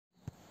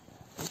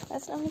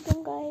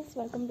Assalamualaikum guys,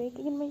 welcome back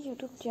again my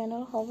YouTube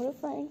channel. How are you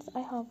friends?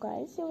 I hope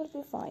guys you will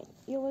be fine.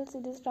 You will see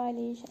the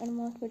stylish and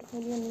most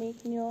beautiful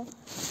unique new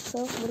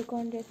self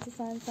bodycon dress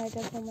designs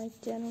items from my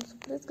channel. So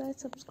please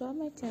guys subscribe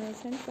my channel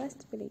and press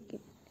the bell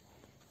icon.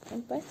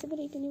 And press the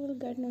bell icon, you will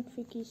get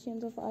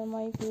notifications of all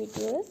my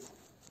videos.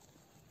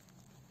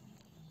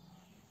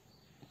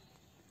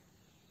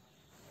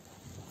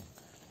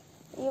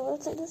 You will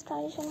see the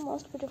stylish and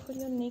most beautiful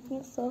unique new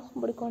self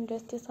bodycon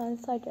dress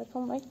designs items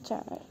from my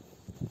channel.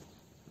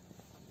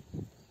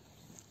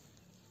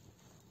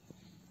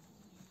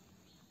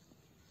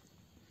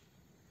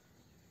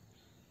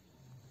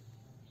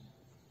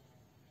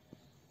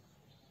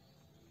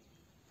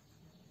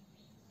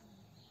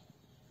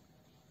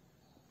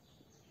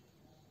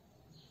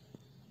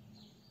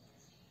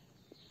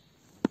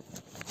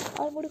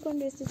 All bodycon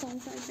dress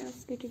designs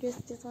items, kitty dress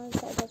designs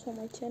items from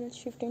my channel,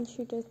 shift and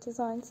sheet dress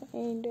designs,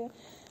 and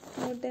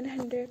more than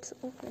hundreds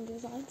of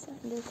designs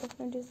and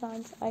different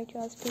designs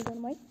ideas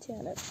on my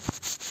channel.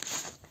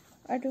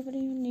 I do very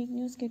unique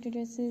new kitty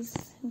dresses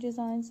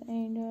designs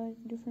and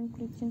different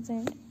collections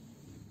and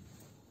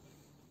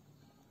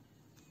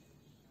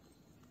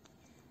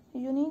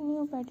unique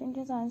new pattern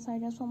designs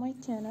items from my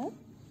channel.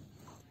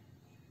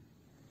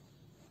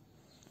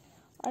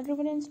 I do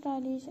very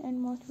stylish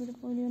and most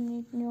beautiful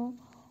unique new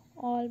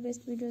all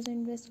best videos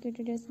and best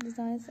kitty dress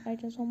designs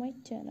items on my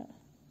channel.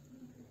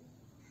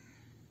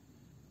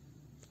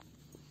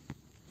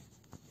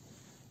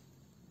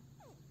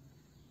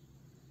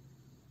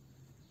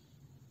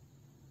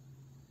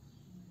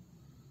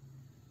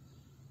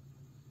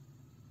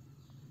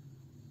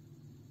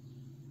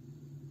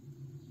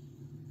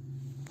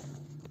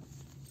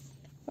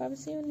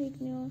 Privacy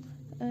unique new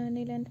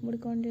nail and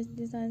bodycon dress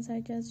designs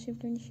items,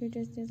 shift and sheet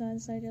dress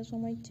designs items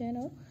on my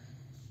channel.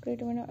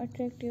 Creative and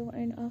attractive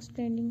and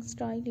outstanding,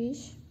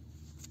 stylish,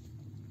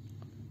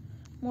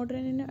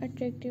 modern and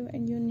attractive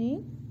and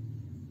unique.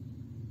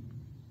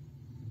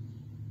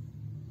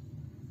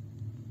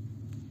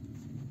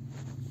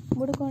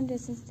 Bodycon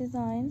dresses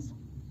designs,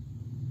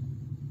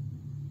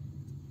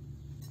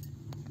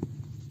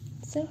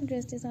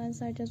 self-dress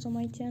designs items on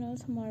my channel.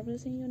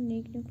 Marvelous and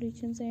unique new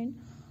collections and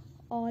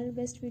all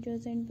best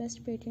videos and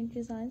best patent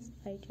designs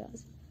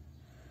ideas.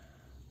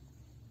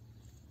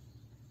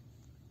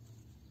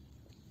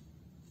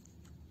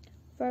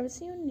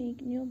 Privacy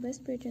unique new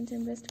best patterns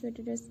and best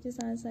kitty dress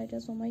designs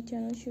items on my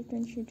channel. Shift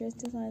and sheet dress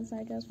designs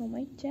items on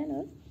my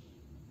channel.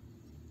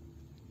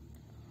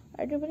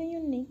 I do very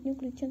unique new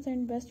collections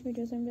and best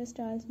videos and best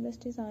styles,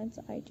 best designs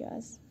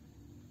ideas.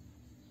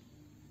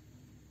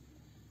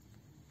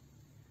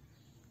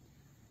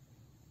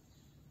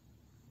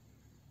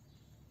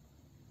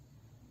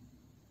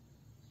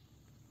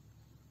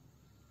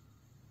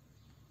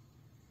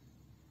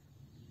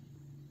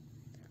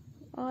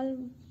 All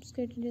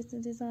skate dress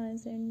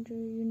designs and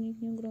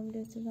unique new groom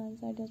dress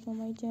designs items from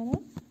my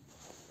channel.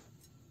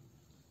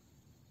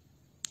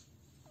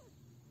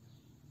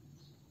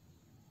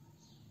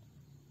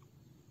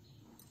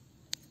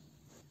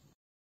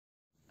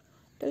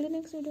 Till the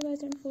next video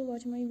guys, and for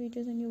watching my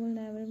videos and you will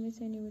never miss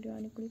any video,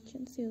 any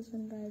collection. See you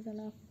soon guys,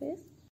 Allah Hafiz.